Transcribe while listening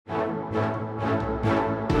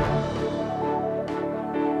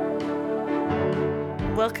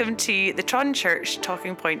welcome to the Tron Church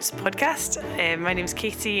Talking Points podcast. My name's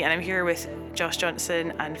Katie and I'm here with Josh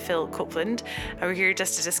Johnson and Phil Copeland. And we're here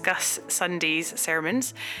just to discuss Sunday's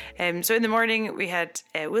sermons. So in the morning we had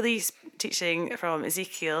Willie's teaching from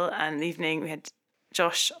Ezekiel, and in the evening we had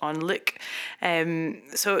Josh on Luke.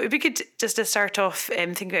 So it'd be good just to start off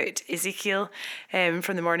thinking about Ezekiel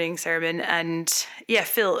from the morning sermon. And yeah,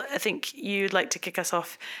 Phil, I think you'd like to kick us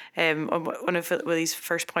off on one of Willie's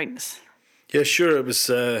first points. Yeah, sure. It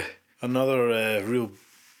was another real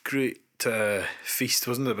great feast,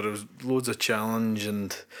 wasn't it? But it was loads of challenge,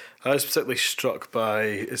 and I was particularly struck by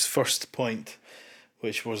his first point,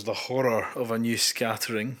 which was the horror of a new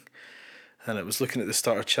scattering. And it was looking at the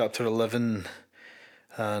start of chapter 11,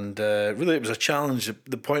 and really it was a challenge.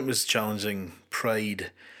 The point was challenging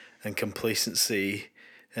pride and complacency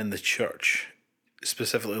in the church,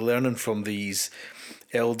 specifically learning from these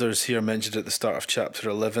elders here mentioned at the start of chapter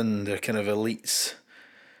 11. They're kind of elites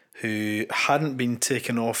who hadn't been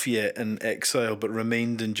taken off yet in exile but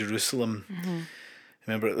remained in Jerusalem. Mm-hmm.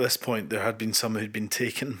 Remember, at this point there had been some who'd been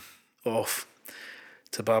taken off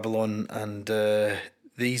to Babylon, and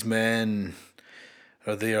these men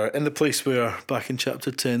are there in the place where, back in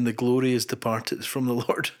chapter 10, the glory is departed from the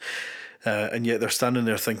Lord, and yet they're standing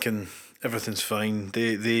there thinking everything's fine.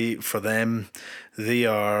 For them, they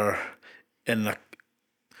are in a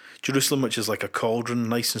Jerusalem, which is like a cauldron,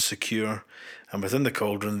 nice and secure, and within the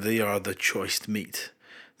cauldron, they are the choiced meat.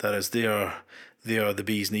 That is, they are the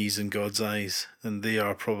bee's knees in God's eyes, and they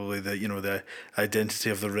are probably the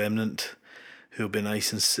identity of the remnant who'll be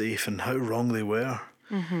nice and safe. And how wrong they were,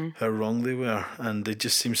 how wrong they were, and they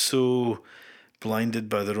just seem so blinded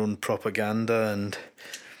by their own propaganda, and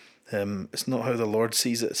it's not how the Lord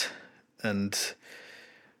sees it. And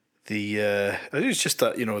it's just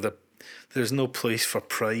that there's no place for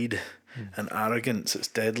pride and arrogance. It's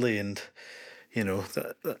deadly, and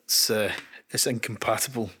that's it's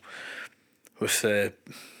incompatible with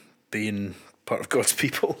being part of God's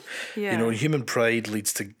people. Yeah. Human pride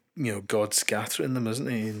leads to God scattering them, isn't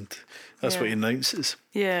he? And that's what he announces.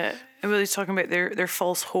 Yeah, and Willie's talking about their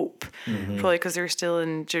false hope, probably because they were still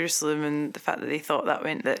in Jerusalem, and the fact that they thought that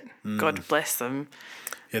meant that God would bless them.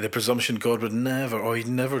 Yeah, the presumption God would never, he'd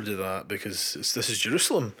never do that because this is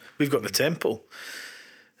Jerusalem. We've got the temple.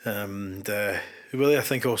 And Willie, I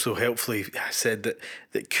think, also helpfully said that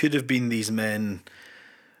it could have been these men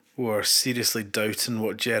were seriously doubting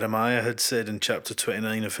what Jeremiah had said in chapter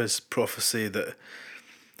 29 of his prophecy, that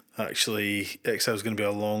actually exile is going to be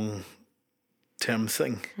a long-term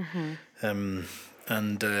thing. And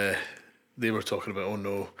they were talking about,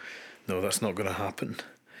 no, that's not going to happen.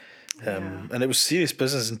 And it was serious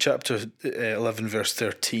business. In chapter 11, verse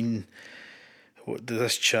 13,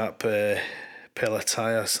 this chap,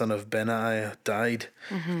 Pelatiah, son of Benaiah, died.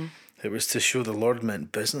 It was to show the Lord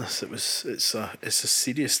meant business. It's a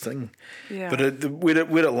serious thing. Yeah. But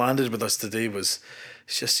where it landed with us today it's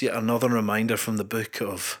just yet another reminder from the book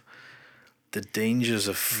of the dangers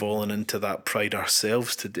of falling into that pride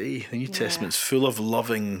ourselves today. The New Testament's full of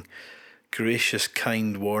loving, gracious,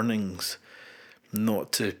 kind warnings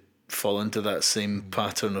not to fall into that same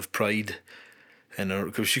pattern of pride,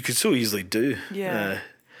 because you could so easily do. Yeah,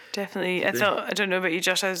 definitely. I don't know about you,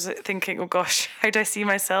 Josh. I was thinking, oh gosh, how do I see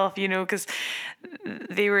myself? Because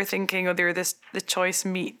they were thinking, they were the choice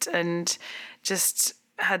meat, and just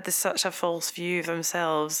had such a false view of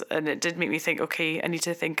themselves. And it did make me think, okay, I need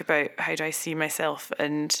to think about how do I see myself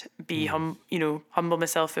and be humble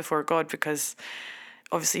myself before God, because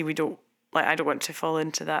obviously I don't want to fall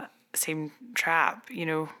into that same trap.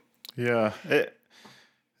 Yeah,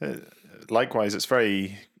 likewise, it's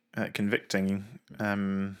very convicting.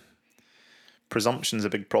 Presumption's a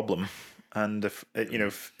big problem, and if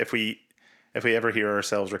we ever hear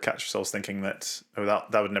ourselves or catch ourselves thinking that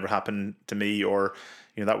that would never happen to me, or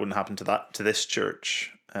that wouldn't happen to this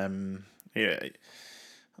church. I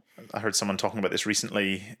heard someone talking about this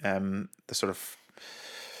recently. The sort of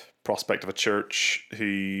prospect of a church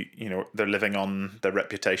who they're living on their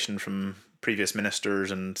reputation from previous ministers,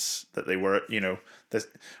 and that they were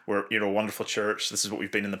we're a wonderful church, this is what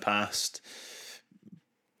we've been in the past,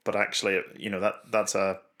 but actually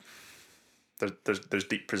there's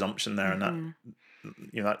deep presumption there, and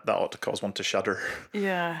that ought to cause one to shudder.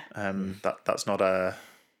 That's not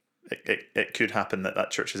it could happen that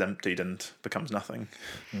church is emptied and becomes nothing.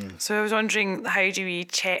 So I was wondering, how do we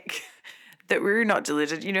check that we're not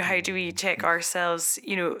deluded? How do we check ourselves,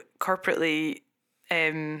 corporately,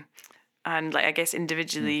 and I guess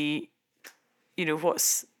individually,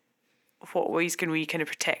 what ways can we kind of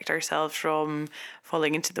protect ourselves from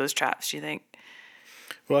falling into those traps, do you think?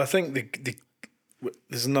 Well, I think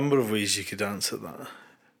there's a number of ways you could answer that.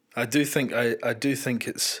 I do think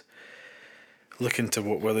it's looking to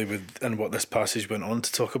what Willie would and what this passage went on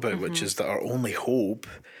to talk about, which is that our only hope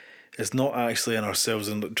is not actually in ourselves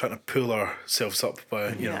and trying to pull ourselves up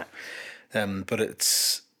by but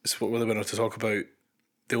it's what Willie went on to talk about.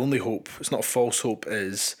 The only hope, it's not a false hope,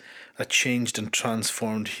 is a changed and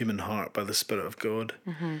transformed human heart by the Spirit of God.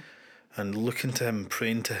 And looking to Him,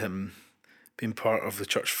 praying to Him, being part of the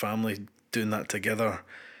church family, doing that together,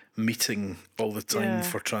 meeting all the time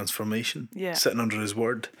for transformation, sitting under His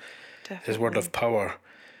Word, His Word of power,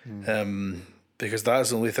 because that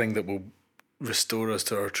is the only thing that will restore us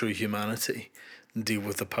to our true humanity and deal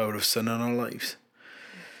with the power of sin in our lives.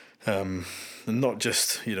 And not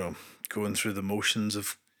just, going through the motions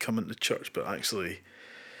of coming to church, but actually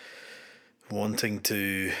wanting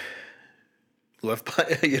to live by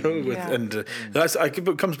it, and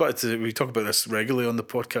it comes back to, we talk about this regularly on the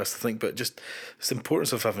podcast, I think, but just it's the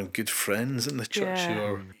importance of having good friends in the church who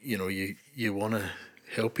are, you want to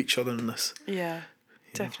help each other in this. Yeah,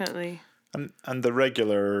 definitely. And the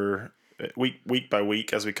regular week by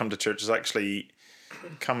week as we come to church is actually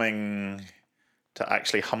coming to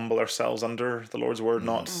actually humble ourselves under the Lord's word,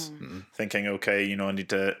 not thinking, okay, I need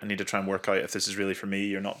to try and work out if this is really for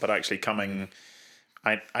me or not, but actually coming,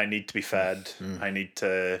 I need to be fed. I need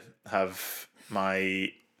to have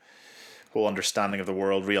my whole understanding of the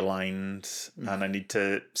world realigned, and I need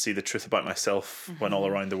to see the truth about myself when all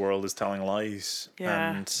around the world is telling lies.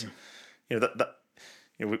 And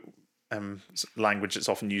language that's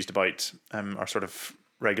often used about our sort of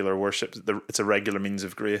regular worship. It's a regular means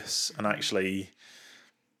of grace, and actually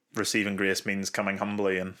receiving grace means coming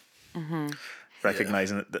humbly and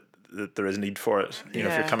recognizing that there is need for it. If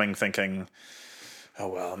you're coming thinking, oh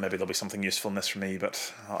well, maybe there'll be something useful in this for me,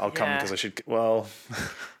 but I'll come because I should. Well,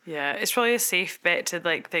 it's probably a safe bet to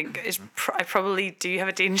think. I probably do have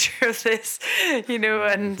a danger of this,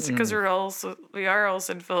 and because we are all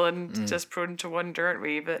sinful and just prone to wander, aren't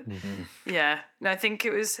we? But I think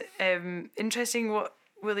it was interesting what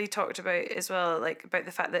Willie talked about as well, like about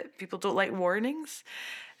the fact that people don't like warnings.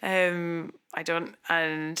 I don't,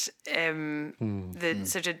 and the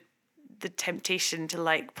sort of the temptation to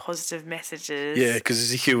like positive messages. Yeah, because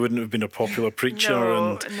Ezekiel wouldn't have been a popular preacher.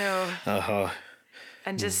 No.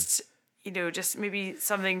 And just just maybe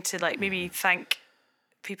something to like maybe thank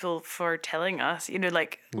people for telling us.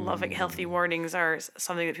 Loving healthy warnings are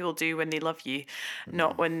something that people do when they love you,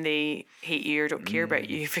 not when they hate you or don't care about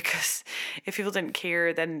you. Because if people didn't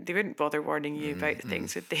care, then they wouldn't bother warning you about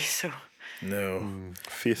things, would they? So no.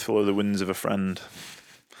 Faithful are the winds of a friend.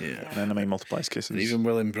 Yeah. An enemy multiplies kisses. And even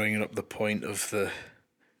William bringing up the point of the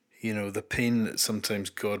pain that sometimes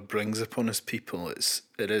God brings upon His people. It's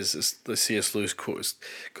the C.S. Lewis quote is,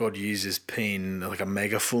 God uses pain like a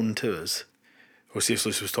megaphone to us. Or C.S.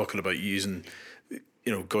 Lewis was talking about using,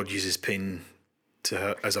 God uses pain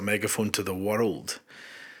as a megaphone to the world.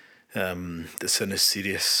 The sin is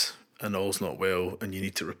serious and all's not well, and you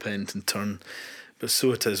need to repent and turn. But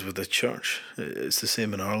so it is with the church. It's the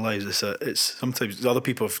same in our lives. It's sometimes other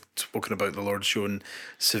people have spoken about the Lord showing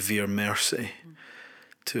severe mercy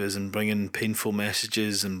to us and bringing painful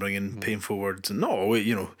messages and bringing painful words. And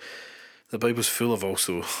the Bible's full of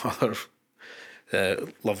also other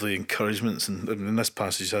lovely encouragements, and this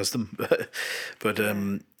passage has them. But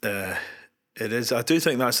it is. I do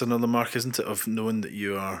think that's another mark, isn't it, of knowing that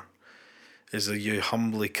you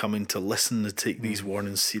humbly coming to listen and take these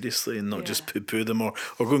warnings seriously and not just poo-poo them or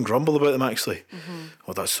go and grumble about them actually.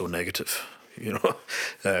 Oh, that's so negative. You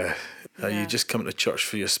just come to church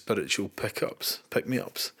for your spiritual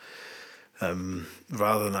pick-me-ups,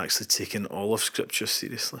 rather than actually taking all of Scripture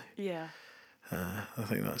seriously. Yeah. I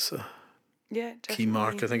think that's a key definitely.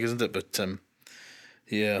 mark, I think, isn't it? But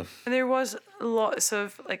yeah. And there was lots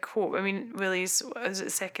of like hope. I mean, Willie's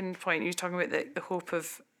second point, he was talking about the hope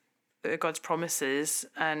of God's promises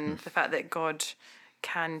and the fact that God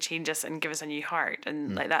can change us and give us a new heart,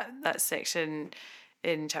 and like that section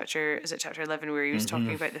in chapter 11 where he was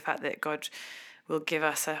talking about the fact that God will give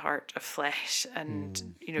us a heart of flesh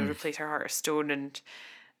and replace our heart of stone, and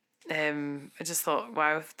I just thought,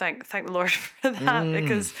 wow, thank the Lord for that,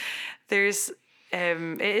 because there's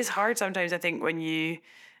it is hard sometimes, I think, when you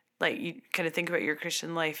kind of think about your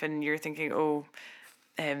Christian life and you're thinking,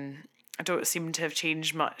 I don't seem to have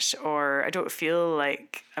changed much, or I don't feel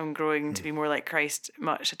like I'm growing to be more like Christ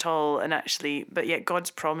much at all. And actually, but yet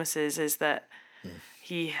God's promises is that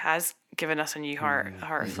He has given us a new heart, a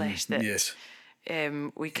heart of flesh, that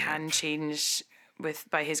we can change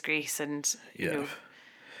by His grace. And you know.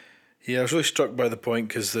 Yeah, I was really struck by the point,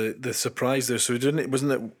 because the surprise there. So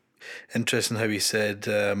wasn't it interesting how he said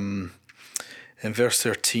in verse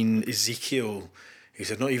 13, Ezekiel He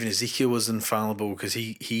said not even Ezekiel was infallible, because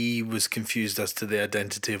he was confused as to the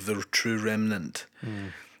identity of the true remnant.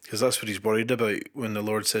 Because that's what he's worried about when the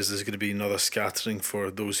Lord says there's going to be another scattering for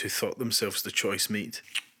those who thought themselves the choice meat.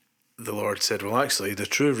 The Lord said, well, actually, the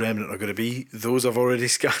true remnant are going to be those I've already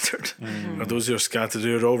scattered, or those who are scattered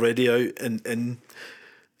who are already out in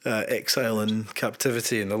exile and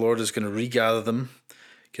captivity. And the Lord is going to regather them,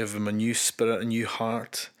 give them a new spirit, a new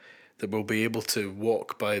heart, that will be able to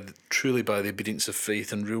walk truly by the obedience of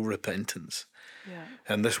faith and real repentance. Yeah.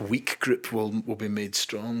 And this weak group will be made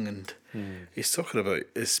strong. And he's talking about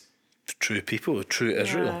his true people, true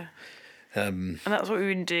Israel. And that's what we've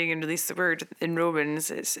been doing in Release the Word in Romans.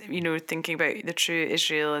 It's, thinking about the true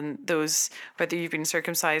Israel and those, whether you've been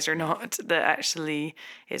circumcised or not, that actually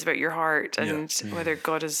it's about your heart and whether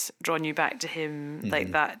God has drawn you back to him.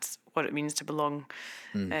 Like, that's what it means to belong.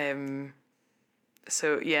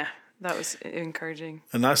 So, yeah. That was encouraging.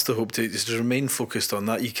 And that's the hope, is to remain focused on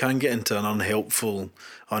that. You can get into an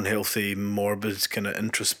unhealthy, morbid kind of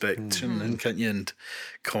introspection, can't you? And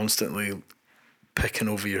constantly picking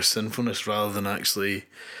over your sinfulness rather than actually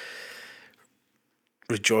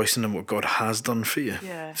rejoicing in what God has done for you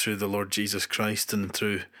through the Lord Jesus Christ, and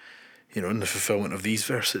through, in the fulfillment of these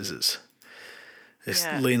verses. It's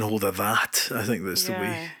laying hold of that. I think that's the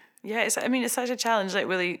way. Yeah, it's such a challenge. Like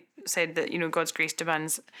Willie said, that God's grace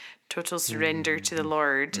demands total surrender to the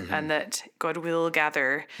Lord, and that God will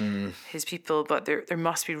gather his people, but there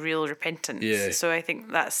must be real repentance. Yeah. So I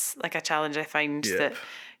think that's like a challenge I find, that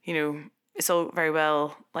it's all very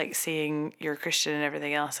well like saying you're a Christian and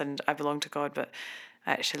everything else and I belong to God, but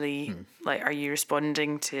actually like, are you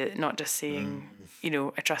responding to not just saying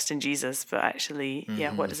I trust in Jesus, but actually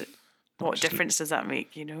what difference does that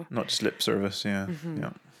make? Not just lip service.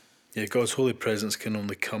 Yeah, God's holy presence can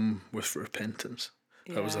only come with repentance.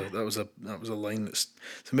 That was a line it's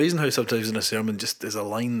amazing how sometimes in a sermon just there's a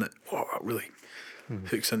line that really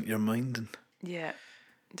hooks into your mind. And yeah,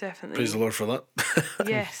 definitely. Praise the Lord for that.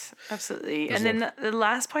 Yes, absolutely. And then the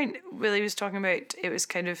last point Willie was talking about, it was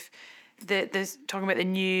kind of the talking about the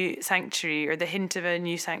new sanctuary, or the hint of a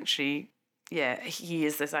new sanctuary. Yeah, he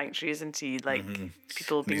is the sanctuary, isn't he? Like,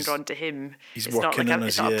 people being drawn to him. He's it's not like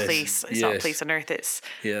it's not a place. It's not a place on earth. It's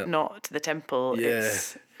not the temple. Yeah.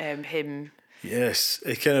 It's him. Yes,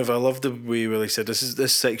 I love the way Willie said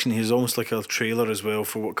this section here is almost like a trailer as well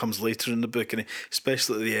for what comes later in the book, and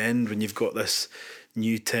especially at the end when you've got this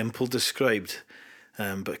new temple described,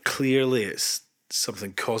 but clearly it's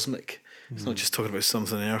something cosmic. It's not just talking about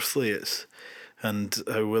something earthly. And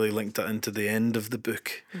how Willie linked that into the end of the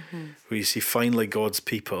book, where you see finally God's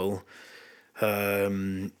people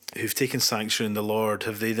who've taken sanctuary in the Lord,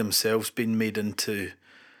 have they themselves been made into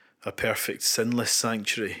a perfect sinless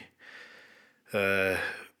sanctuary where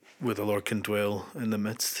the Lord can dwell in the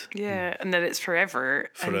midst. Yeah, and then it's forever.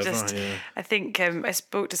 And I think I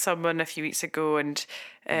spoke to someone a few weeks ago, and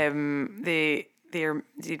they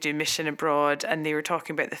do mission abroad, and they were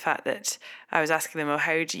talking about the fact that I was asking them, well,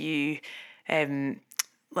 how do you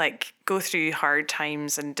like go through hard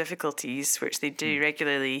times and difficulties, which they do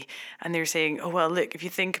regularly, and they're saying, oh well, look, if you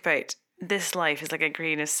think about this life is like a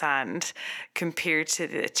grain of sand compared to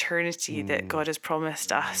the eternity that God has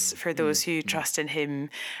promised us for those who trust in him.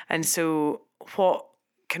 And so what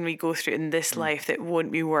can we go through in this life that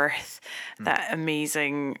won't be worth that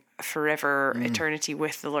amazing forever eternity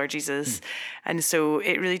with the Lord Jesus? And so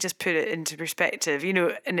it really just put it into perspective,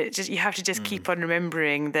 and it just, you have to just keep on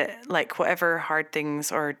remembering that, like, whatever hard things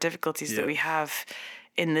or difficulties that we have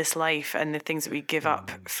in this life and the things that we give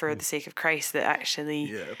up for the sake of Christ, that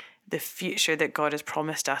actually the future that God has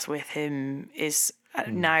promised us with him is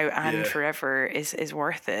now and forever is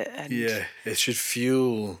worth it. And it should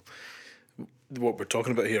fuel what we're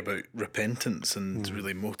talking about here about repentance, and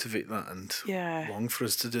really motivate that, and long for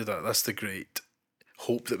us to do that. That's the great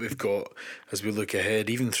hope that we've got as we look ahead,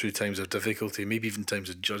 even through times of difficulty, maybe even times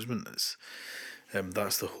of judgment.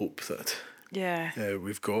 That's the hope that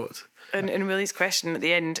we've got. And Willie's question at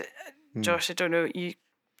the end, Josh, I don't know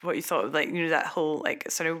what you thought of, like, that whole, like,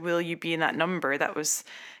 sort of, will you be in that number? That was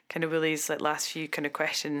kind of Willie's like last few kind of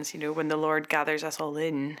questions, when the Lord gathers us all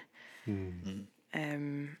in.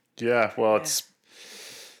 That's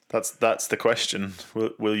the question.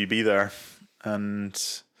 Will you be there? And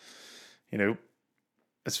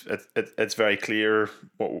it's very clear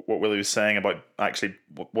what Willie was saying about actually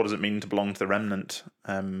what does it mean to belong to the remnant.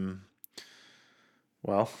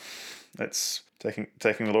 Well, it's taking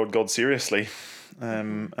the Lord God seriously,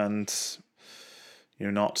 and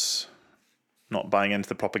not buying into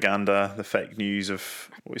the propaganda, the fake news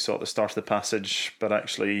of what we saw at the start of the passage, but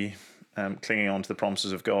actually clinging on to the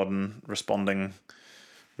promises of God and responding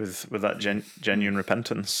with that genuine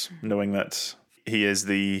repentance, knowing that he is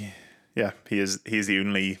the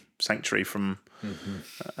only sanctuary from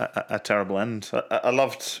a terrible end. I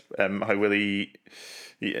loved how Willie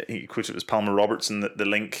he quoted it was Palmer Robertson, the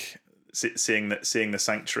link, seeing the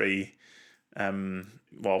sanctuary.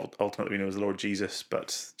 Well, ultimately we know it was the Lord Jesus,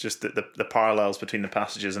 but just the parallels between the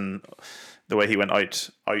passages and the way he went out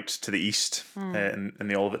to the east in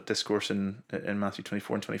the Olivet discourse in Matthew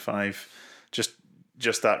 24 and 25,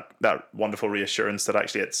 just that wonderful reassurance that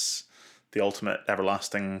actually it's the ultimate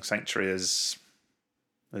everlasting sanctuary is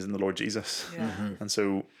in the Lord Jesus. Yeah. And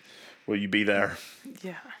so, will you be there?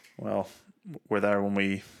 Yeah. Well, we're there when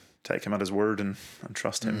we take him at his word and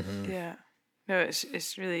trust him. Yeah. No,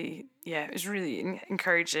 it's really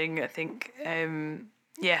encouraging, I think.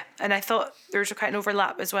 Yeah, and I thought there was quite an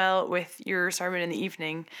overlap as well with your sermon in the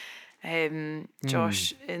evening,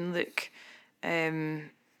 Josh, in Luke.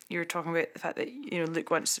 You were talking about the fact that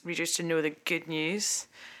Luke wants readers to know the good news,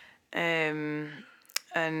 and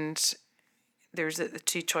there's the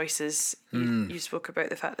two choices. You spoke about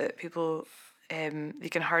the fact that people they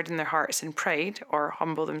can harden their hearts in pride or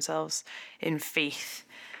humble themselves in faith.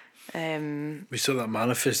 We saw that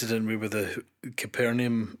manifested, didn't we, with the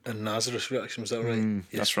Capernaum and Nazareth reaction? Was that right?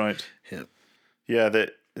 Yes. That's right. Yeah. Yeah.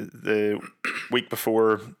 The week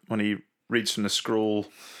before, when he reads from the scroll,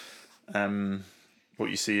 what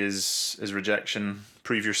you see is rejection.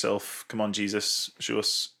 Prove yourself. Come on, Jesus. Show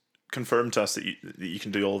us. Confirm to us that you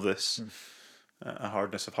can do all of this. A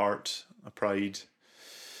hardness of heart, a pride,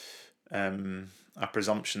 a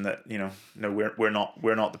presumption that no, we're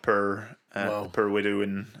not the poor widow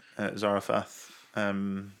in Zarephath.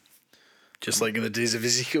 Just like in the days of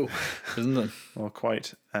Ezekiel, isn't it? Well,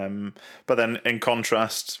 quite. But then in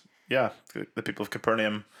contrast, the people of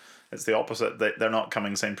Capernaum, it's the opposite. They're not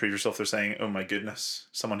coming saying prove yourself. They're saying, oh my goodness,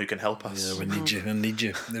 someone who can help us. Yeah, we need you. I need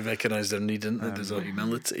you. They recognise their need, didn't they? There's a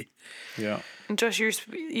humility. Yeah. And Josh, you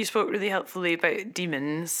spoke really helpfully about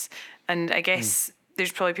demons, and I guess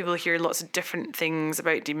there's probably people hear lots of different things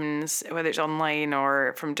about demons, whether it's online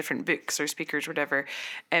or from different books or speakers, or whatever.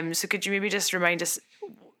 So could you maybe just remind us,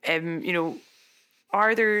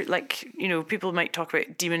 are there people might talk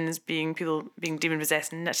about demons being demon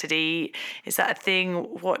possessed today? Is that a thing?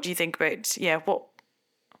 What do you think about? How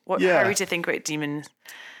are we to think about demons?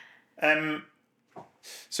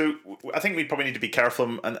 So I think we probably need to be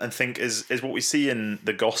careful and think is what we see in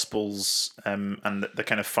the Gospels and the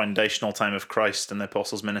kind of foundational time of Christ and the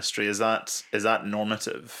Apostles' ministry, is that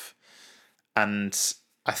normative? And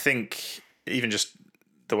I think even just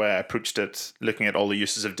the way I approached it, looking at all the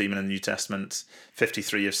uses of demon in the New Testament,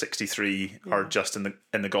 53 of 63 are just in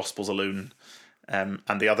the Gospels alone, and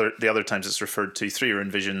the other times it's referred to, 3 are in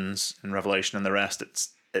visions in Revelation, and the rest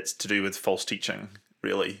it's to do with false teaching,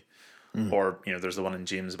 really. Or there's the one in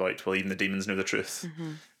James about, well, even the demons know the truth.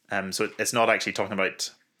 So it's not actually talking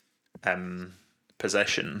about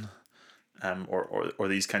possession or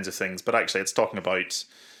these kinds of things, but actually it's talking about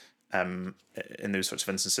in those sorts of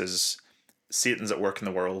instances, Satan's at work in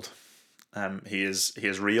the world. He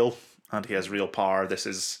is real and he has real power.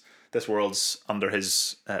 This world's under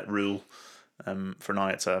his rule. For now,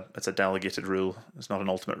 it's a delegated rule. It's not an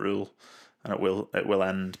ultimate rule, and it will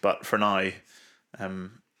end. But for now,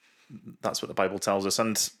 that's what the Bible tells us,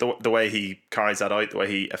 and the way he carries that out, the way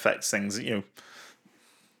he affects things, he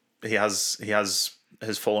has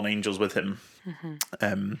his fallen angels with him.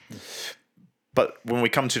 But when we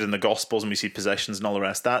come to it in the Gospels and we see possessions and all the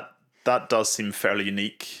rest, that does seem fairly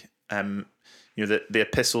unique. The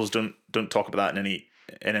epistles don't talk about that in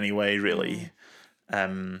any way, really.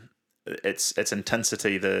 Its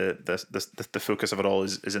intensity, the focus of it all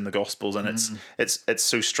is in the Gospels, and it's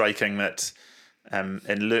so striking that.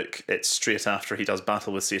 In Luke, it's straight after he does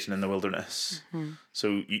battle with Satan in the wilderness.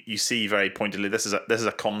 So you see very pointedly this is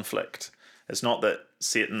a conflict. It's not that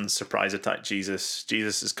Satan surprise attacked Jesus.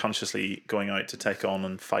 Jesus is consciously going out to take on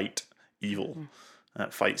and fight evil,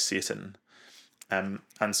 fight Satan. And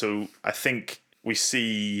so I think we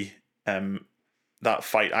see that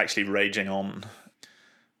fight actually raging on.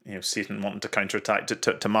 Satan wanting to counterattack,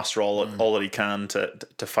 to muster all that he can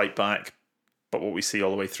to fight back. But what we see all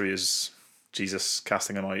the way through is Jesus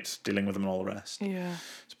casting them out, dealing with them, and all the rest. Yeah.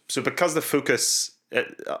 So because the focus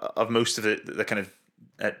of most of the kind of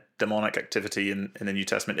demonic activity in the New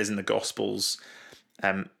Testament is in the Gospels,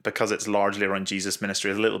 because it's largely around Jesus'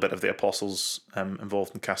 ministry, a little bit of the apostles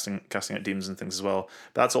involved in casting out demons and things as well.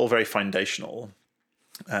 But that's all very foundational,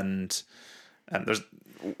 and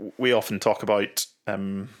we often talk about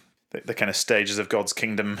the kind of stages of God's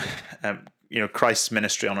kingdom. Christ's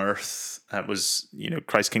ministry on earth was,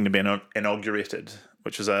 Christ's kingdom being inaugurated,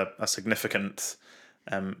 which was a significant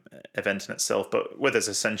event in itself. But with his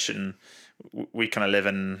ascension, we kind of live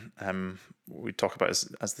in we talk about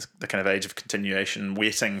as the kind of age of continuation,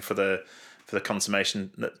 waiting for the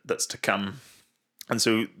consummation that's to come. And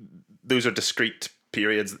so those are discrete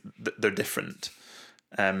periods. They're different.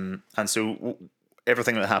 And so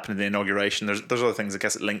everything that happened in the inauguration, there's other things, I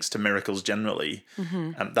guess it links to miracles generally.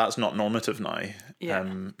 That's not normative now. Yeah.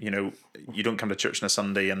 You don't come to church on a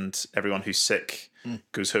Sunday and everyone who's sick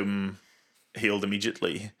goes home healed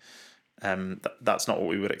immediately. That's not what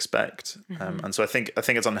we would expect. And so I think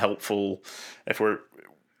it's unhelpful if we're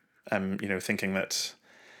thinking that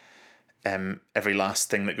every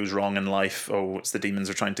last thing that goes wrong in life, it's the demons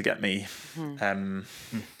are trying to get me.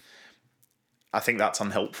 I think that's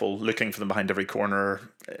unhelpful. Looking for them behind every corner,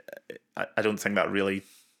 I don't think that really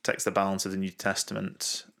takes the balance of the New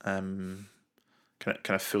Testament kind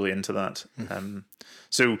of fully into that.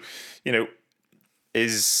 So,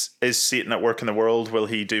 is Satan at work in the world? Will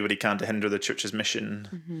he do what he can to hinder the church's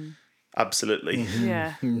mission? Absolutely.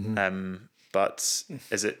 Yeah. But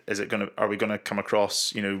are we gonna come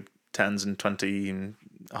across, tens and 20 and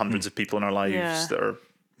hundreds of people in our lives that are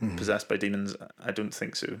possessed by demons? I don't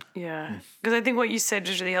think so. Yeah, because I think what you said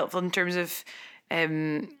was really helpful in terms of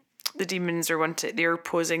the demons they're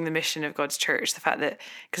opposing the mission of God's church. The fact that,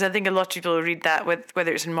 because I think a lot of people read that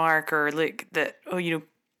whether it's in Mark or Luke, that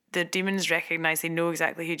the demons recognize, they know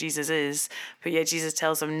exactly who Jesus is, but yet Jesus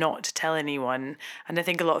tells them not to tell anyone. And I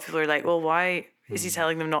think a lot of people are like, well, why is he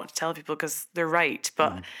telling them not to tell people? Because they're right,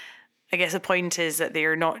 but I guess the point is that they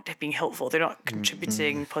are not being helpful. They're not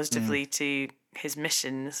contributing positively to his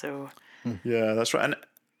mission. So yeah, that's right. And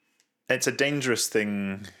it's a dangerous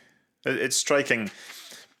thing. It's striking.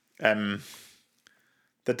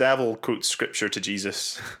 The devil quotes scripture to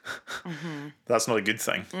Jesus. That's not a good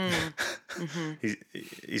thing.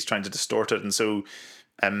 He's trying to distort it, and so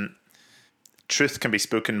truth can be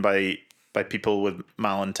spoken by people with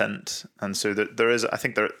malintent, and so that there is. I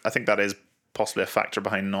think that is possibly a factor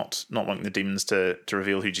behind not wanting the demons to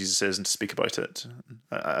reveal who Jesus is and to speak about it.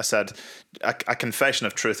 I said a confession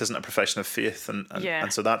of truth isn't a profession of faith,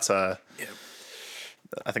 and so that's a. Yeah.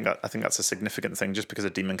 I think that's a significant thing. Just because a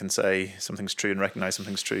demon can say something's true and recognize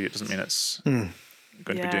something's true, it doesn't mean it's going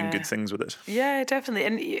to be doing good things with it. Yeah, definitely.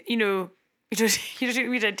 And you don't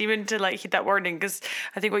need a demon to heed that warning, because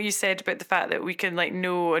I think what you said about the fact that we can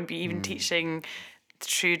know and be even teaching the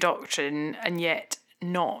true doctrine and yet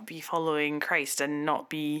not be following Christ and not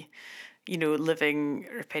be, living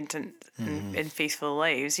repentant and faithful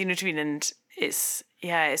lives. You know what I mean? And it's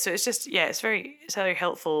so it's just it's a very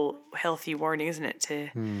helpful, healthy warning, isn't it, to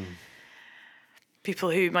people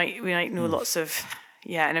who we might know lots of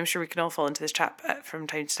and I'm sure we can all fall into this trap from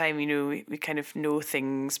time to time. We kind of know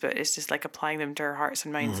things, but it's just applying them to our hearts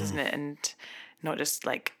and minds, isn't it? And not just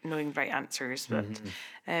knowing the right answers. But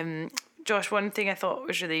Josh, one thing I thought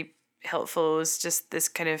was really helpful was just this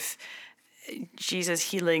kind of Jesus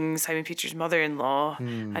healing Simon Peter's mother-in-law,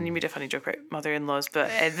 and you made a funny joke about mother-in-laws, but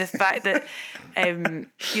the fact that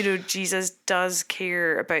Jesus does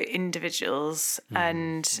care about individuals,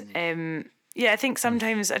 and I think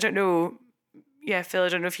sometimes, I don't know, Phil, I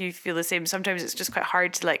don't know if you feel the same. Sometimes it's just quite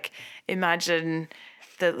hard to imagine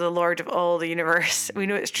the Lord of all the universe. We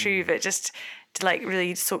know it's true, but just to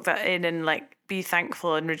really soak that in and be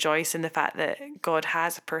thankful and rejoice in the fact that God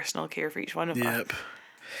has a personal care for each one of us.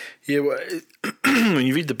 Yeah, well, when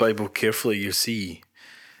you read the Bible carefully, you see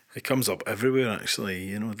it comes up everywhere.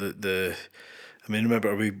 Actually,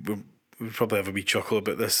 remember we probably have a wee chuckle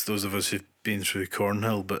about this, those of us who've been through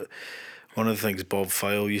Cornhill. But one of the things Bob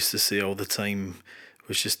File used to say all the time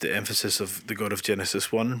was just the emphasis of the God of Genesis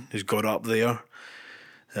 1, who's God up there,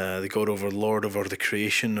 the God Lord over the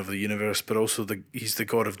creation of the universe, but also he's the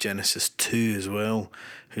God of Genesis 2 as well,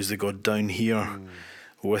 who's the God down here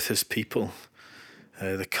with his people.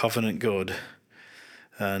 The covenant God,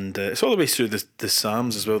 and it's all the way through the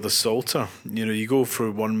Psalms as well. The Psalter, you go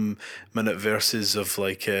through 1 minute verses of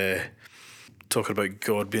talking about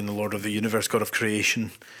God being the Lord of the universe, God of creation,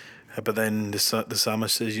 but then the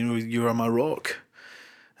psalmist says, you are my rock,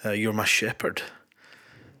 you're my shepherd.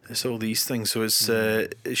 It's all these things. So it's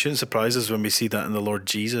it shouldn't surprise us when we see that in the Lord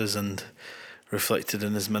Jesus and reflected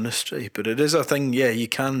in his ministry. But it is a thing. You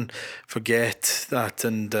can forget that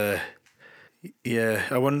and.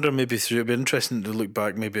 I wonder it'd be interesting to look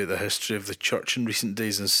back maybe at the history of the church in recent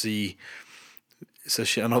days and see. It's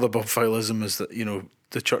another Bob Fileism is that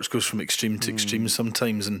the church goes from extreme to extreme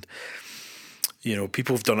sometimes, and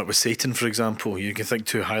people have done it with Satan, for example. You can think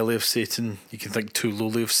too highly of Satan, you can think too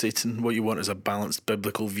lowly of Satan. What you want is a balanced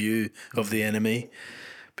biblical view of the enemy,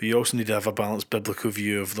 but you also need to have a balanced biblical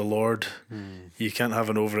view of the Lord. You can't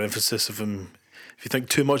have an overemphasis of him If you think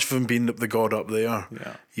too much of him being the God up there,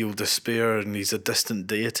 Yeah. you'll despair, and he's a distant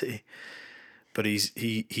deity. But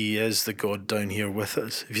he is the God down here with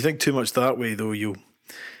us. If you think too much that way, though, you'll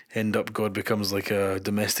end up God becomes like a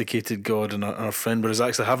domesticated God and our friend. Whereas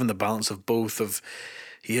actually having the balance of both, of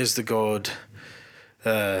he is the God,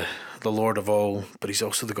 the Lord of all, but he's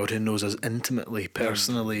also the God who knows us intimately,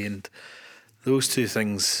 personally, and those two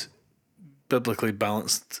things, biblically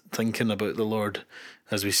balanced thinking about the Lord,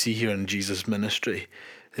 as we see here in Jesus' ministry,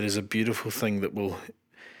 it is a beautiful thing that will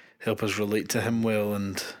help us relate to him well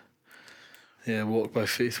and walk by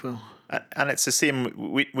faith well. And it's the same.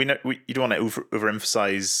 We you don't want to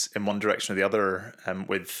overemphasize in one direction or the other.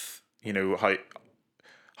 With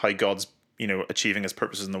how God's achieving his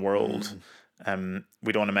purposes in the world.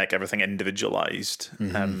 We don't want to make everything individualized.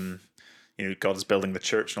 God is building the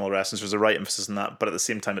church and all the rest, and so there's a right emphasis on that. But at the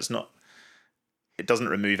same time, it doesn't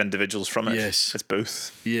remove individuals from it. Yes, it's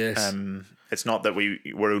both. Yes. It's not that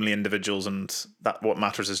we're only individuals and that what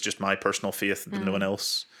matters is just my personal faith and no one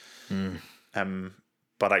else.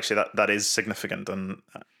 But actually that is significant and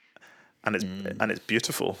it's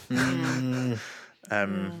beautiful.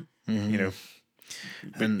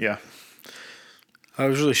 Yeah. I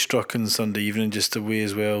was really struck on Sunday evening just the way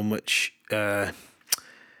as well in which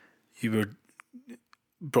you were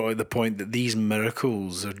brought out the point that these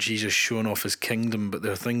miracles are Jesus showing off his kingdom, but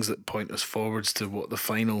they're things that point us forwards to what the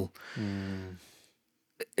final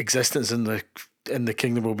existence in the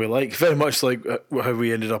kingdom will be like. Very much like how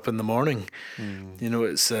we ended up in the morning.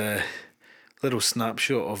 It's a little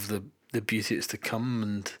snapshot of the beauty that's to come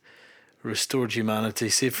and restored humanity,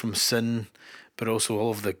 saved from sin, but also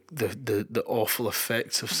all of the awful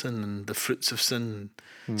effects of sin and the fruits of sin,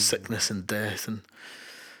 sickness and death, and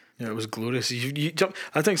it was glorious.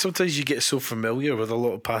 I think sometimes you get so familiar with a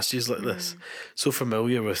lot of passages like this, so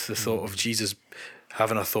familiar with the thought of Jesus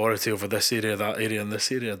having authority over this area, that area, and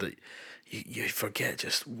this area, that you forget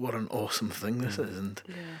just what an awesome thing this is.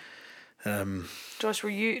 And Josh,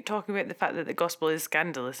 were you talking about the fact that the gospel is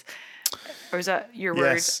scandalous, or is that your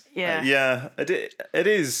yes. word? Yeah, it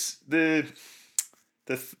is the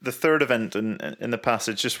third event in the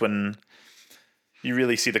passage, just when you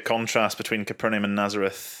really see the contrast between Capernaum and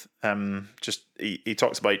Nazareth. Just he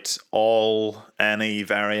talks about all, any,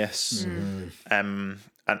 various, and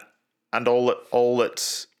all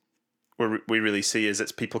that we really see is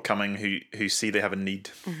it's people coming who see they have a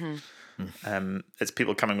need. It's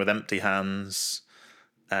people coming with empty hands.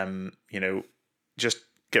 Just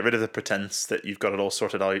get rid of the pretense that you've got it all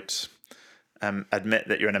sorted out. Admit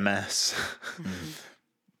that you're in a mess.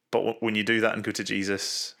 But when you do that and go to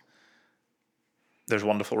Jesus, there's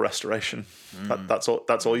wonderful restoration. That's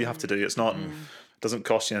all you have to do. It's not. It doesn't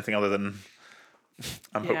cost you anything other than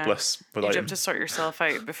I'm hopeless without him. You have to sort yourself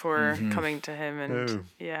out before coming to him, and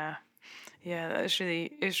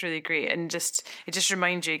it's really great, and it just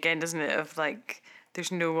reminds you again, doesn't it, of like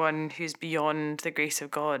there's no one who's beyond the grace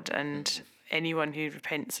of God, and anyone who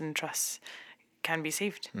repents and trusts can be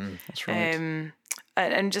saved. That's right.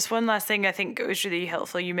 And just one last thing, I think it was really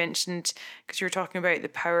helpful. You mentioned, because you were talking about the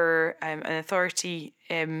power and authority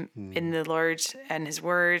in the Lord and His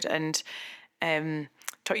Word, and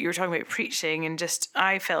you were talking about preaching, and just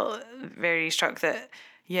I felt very struck that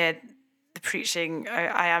the preaching.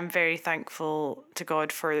 I am very thankful to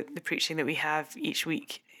God for the preaching that we have each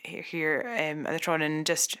week here at the Tron, and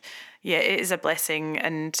just it is a blessing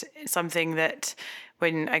and something that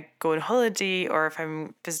when I go on holiday or if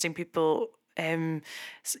I'm visiting people.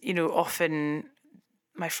 Often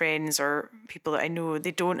my friends or people that I know,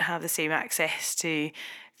 they don't have the same access to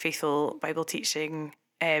faithful Bible teaching,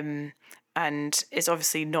 and it's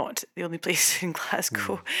obviously not the only place in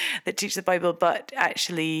Glasgow that teach the Bible, but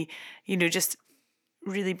actually, just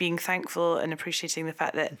really being thankful and appreciating the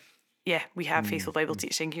fact that, we have faithful Bible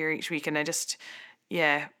teaching here each week. And I just,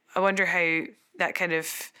 I wonder how that kind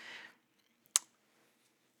of,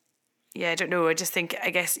 I don't know. I just think, I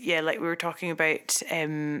guess, like we were talking about,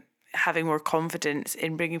 having more confidence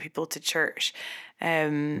in bringing people to church,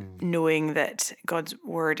 knowing that God's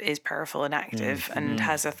word is powerful and active and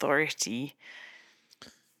has authority.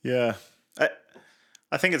 Yeah.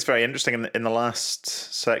 I think it's very interesting in the last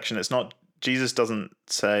section. It's not, Jesus doesn't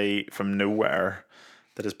say from nowhere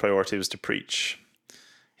that his priority was to preach.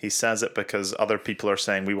 He says it because other people are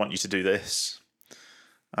saying, we want you to do this.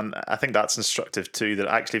 And I think that's instructive too, that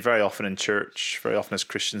actually very often in church, very often as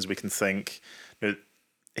Christians, we can think,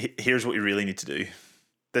 here's what we really need to do.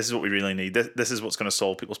 This is what we really need. This is what's going to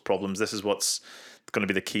solve people's problems. This is what's going to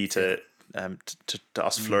be the key to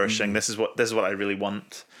us flourishing. This is what I really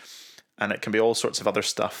want. And it can be all sorts of other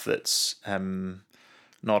stuff that's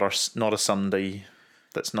not a Sunday,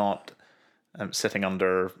 that's not sitting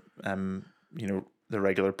under the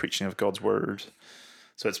regular preaching of God's word.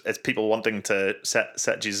 So it's people wanting to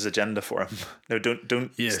set Jesus' agenda for him. No,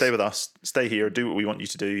 don't Yes. stay with us. Stay here. Do what we want you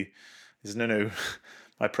to do. He says, no.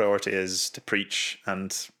 My priority is to preach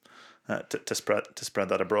and to spread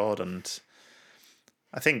that abroad. And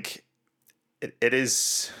I think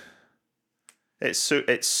it's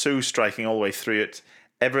so striking all the way through it.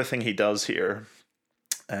 Everything he does here,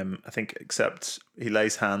 I think, except he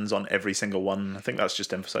lays hands on every single one. I think that's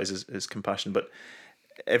just emphasizes his compassion. But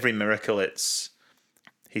every miracle,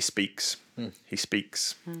 he speaks, he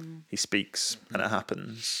speaks, he speaks, and it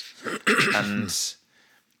happens. And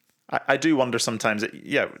I do wonder sometimes,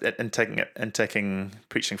 in taking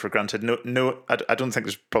preaching for granted. No, I don't think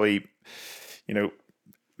there's probably,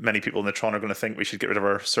 many people in the Tron are going to think we should get rid of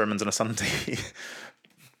our sermons on a Sunday.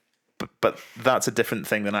 but that's a different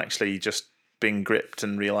thing than actually just being gripped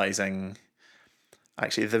and realizing,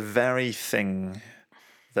 actually, the very thing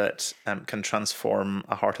that can transform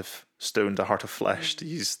a heart of stone to a heart of flesh, to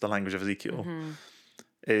use the language of Ezekiel,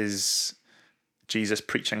 is Jesus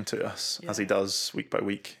preaching to us as he does week by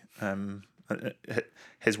week.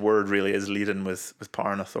 His word really is laden with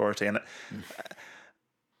power and authority, and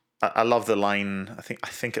I love the line. I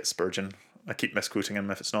think it's Spurgeon. I keep misquoting him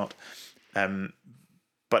if it's not.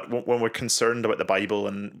 But when we're concerned about the Bible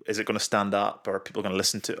and is it going to stand up, or are people going to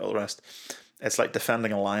listen to it, all the rest, it's like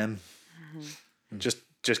defending a lion.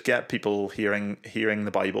 Just get people hearing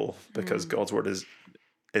the Bible, because God's word is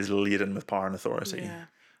laden with power and authority. Yeah.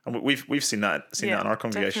 And we've seen that in our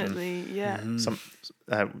congregation. Definitely, yeah. Some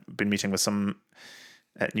been meeting with some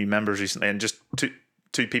new members recently, and just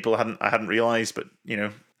two people I hadn't realised, but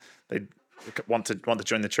they want to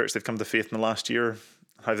join the church. They've come to faith in the last year.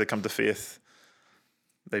 How have they come to faith?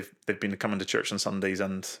 They've been coming to church on Sundays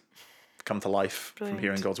and come to life from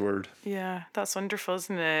hearing God's word. Yeah, that's wonderful,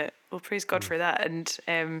 isn't it? Well, praise God for that,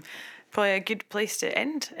 and probably a good place to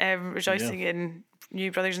end. Rejoicing in new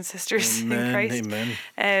brothers and sisters in Christ.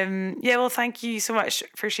 Amen. Well, thank you so much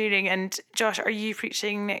for sharing. And Josh, are you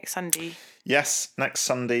preaching next Sunday? Yes, next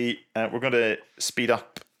Sunday. We're going to speed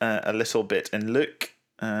up a little bit in Luke.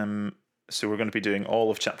 So we're going to be doing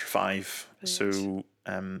all of chapter 5. Brilliant.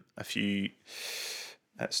 So a few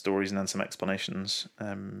stories and then some explanations.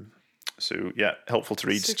 So helpful to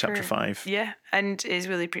read chapter 5. Yeah, and is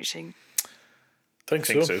Willie preaching? Think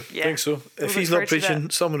so. Yeah. Think so. If he's not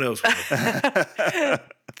preaching, someone else will.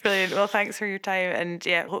 Brilliant. Well, thanks for your time, and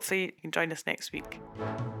hopefully you can join us next week.